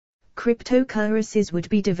cryptocurrencies would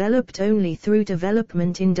be developed only through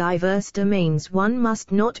development in diverse domains. One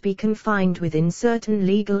must not be confined within certain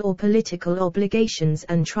legal or political obligations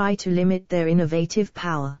and try to limit their innovative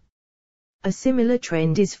power. A similar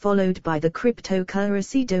trend is followed by the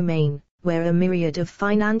cryptocurrency domain, where a myriad of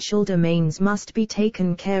financial domains must be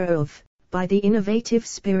taken care of by the innovative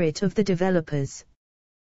spirit of the developers.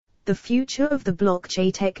 The future of the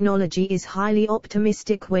blockchain technology is highly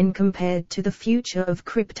optimistic when compared to the future of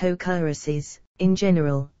cryptocurrencies, in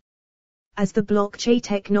general. As the blockchain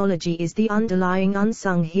technology is the underlying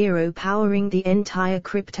unsung hero powering the entire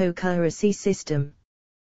cryptocurrency system.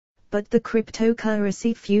 But the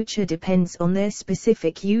cryptocurrency future depends on their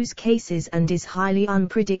specific use cases and is highly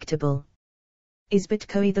unpredictable. Is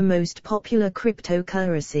Bitcoin the most popular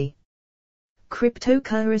cryptocurrency?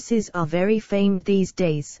 Cryptocurrencies are very famed these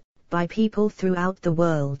days by people throughout the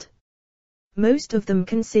world. Most of them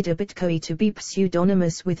consider Bitcoin to be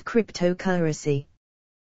pseudonymous with cryptocurrency.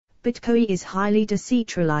 Bitcoin is highly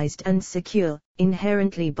decentralized and secure,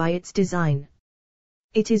 inherently by its design.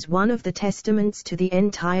 It is one of the testaments to the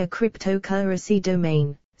entire cryptocurrency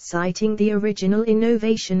domain, citing the original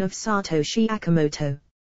innovation of Satoshi Nakamoto.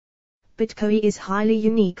 Bitcoin is highly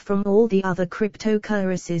unique from all the other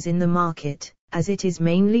cryptocurrencies in the market, as it is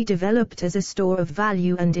mainly developed as a store of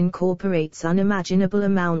value and incorporates unimaginable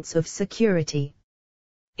amounts of security.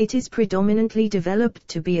 It is predominantly developed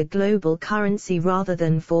to be a global currency rather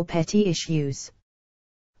than for petty issues.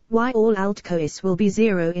 Why all altcoins will be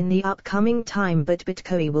zero in the upcoming time, but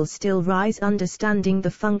Bitcoin will still rise. Understanding the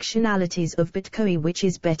functionalities of Bitcoin, which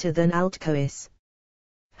is better than altcoins.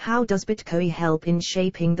 How does Bitcoin help in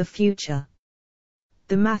shaping the future?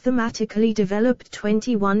 The mathematically developed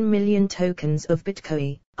 21 million tokens of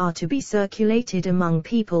Bitcoin are to be circulated among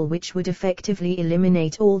people, which would effectively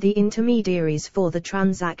eliminate all the intermediaries for the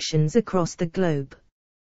transactions across the globe.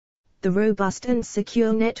 The robust and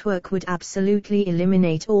secure network would absolutely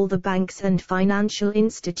eliminate all the banks and financial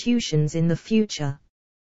institutions in the future.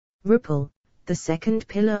 Ripple, the second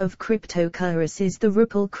pillar of cryptocurrencies. The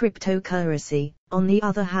Ripple cryptocurrency, on the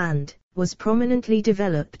other hand, was prominently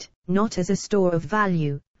developed, not as a store of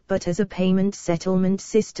value, but as a payment settlement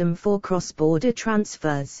system for cross-border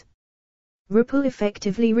transfers. Ripple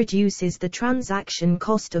effectively reduces the transaction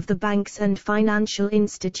cost of the banks and financial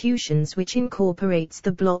institutions, which incorporates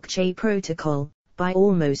the blockchain protocol, by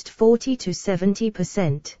almost 40 to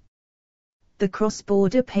 70%. The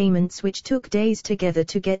cross-border payments, which took days together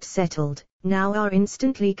to get settled, now are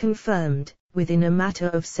instantly confirmed, within a matter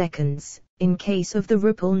of seconds, in case of the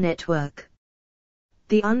Ripple network.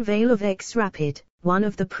 The unveil of X-Rapid, one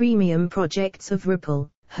of the premium projects of Ripple,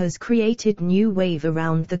 has created new wave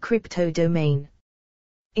around the crypto domain.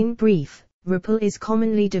 In brief, Ripple is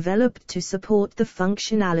commonly developed to support the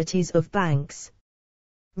functionalities of banks.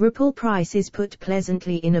 Ripple price is put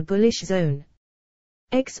pleasantly in a bullish zone.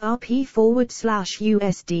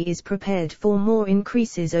 XRP/USD is prepared for more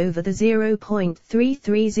increases over the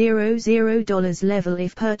 $0.3300 level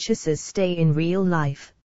if purchasers stay in real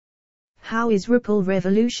life. How is Ripple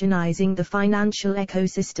revolutionizing the financial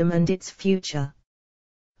ecosystem and its future?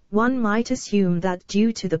 One might assume that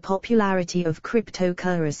due to the popularity of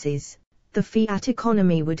cryptocurrencies, the fiat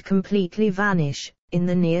economy would completely vanish in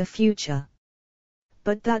the near future.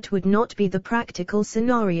 But that would not be the practical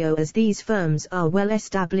scenario, as these firms are well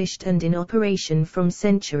established and in operation from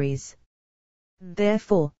centuries.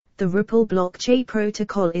 Therefore, the Ripple blockchain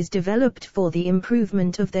protocol is developed for the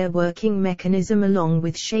improvement of their working mechanism, along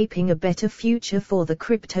with shaping a better future for the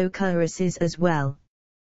cryptocurrencies as well.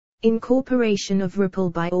 Incorporation of Ripple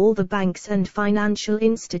by all the banks and financial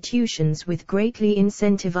institutions would greatly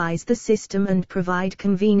incentivize the system and provide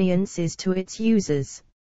conveniences to its users.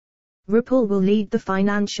 Ripple will lead the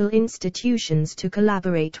financial institutions to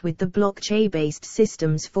collaborate with the blockchain-based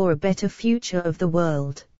systems for a better future of the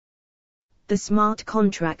world. The smart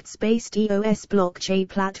contracts-based EOS blockchain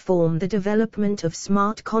platform. The development of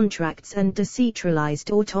smart contracts and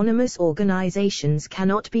decentralized autonomous organizations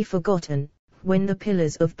cannot be forgotten when the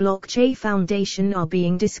pillars of blockchain foundation are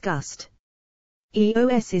being discussed.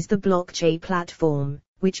 EOS is the blockchain platform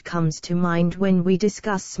which comes to mind when we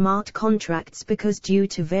discuss smart contracts, because due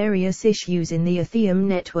to various issues in the Ethereum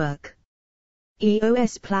network,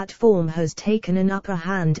 EOS platform has taken an upper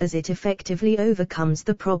hand as it effectively overcomes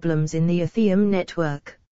the problems in the Ethereum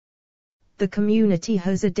network. The community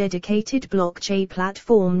has a dedicated blockchain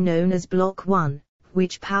platform known as Block 1,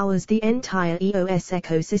 which powers the entire EOS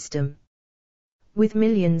ecosystem. With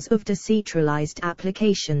millions of decentralized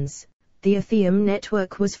applications, the Ethereum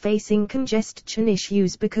network was facing congestion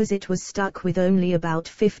issues because it was stuck with only about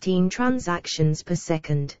 15 transactions per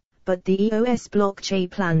second, but the EOS blockchain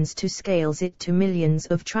plans to scale it to millions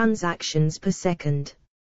of transactions per second.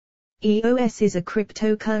 EOS is a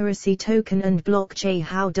cryptocurrency token and blockchain.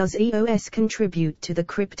 How does EOS contribute to the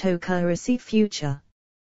cryptocurrency future?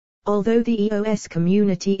 Although the EOS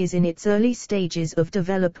community is in its early stages of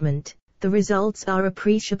development, the results are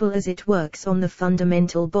appreciable as it works on the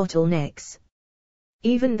fundamental bottlenecks.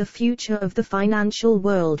 Even the future of the financial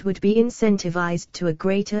world would be incentivized to a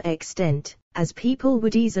greater extent, as people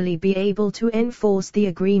would easily be able to enforce the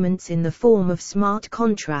agreements in the form of smart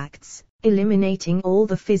contracts, eliminating all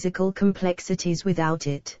the physical complexities without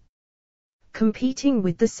it. Competing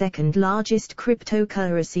with the second largest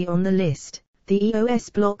cryptocurrency on the list, the EOS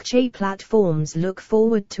blockchain platforms look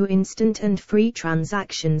forward to instant and free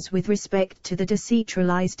transactions with respect to the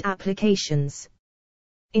decentralized applications.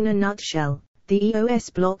 In a nutshell, the EOS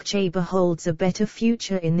blockchain beholds a better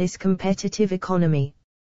future in this competitive economy.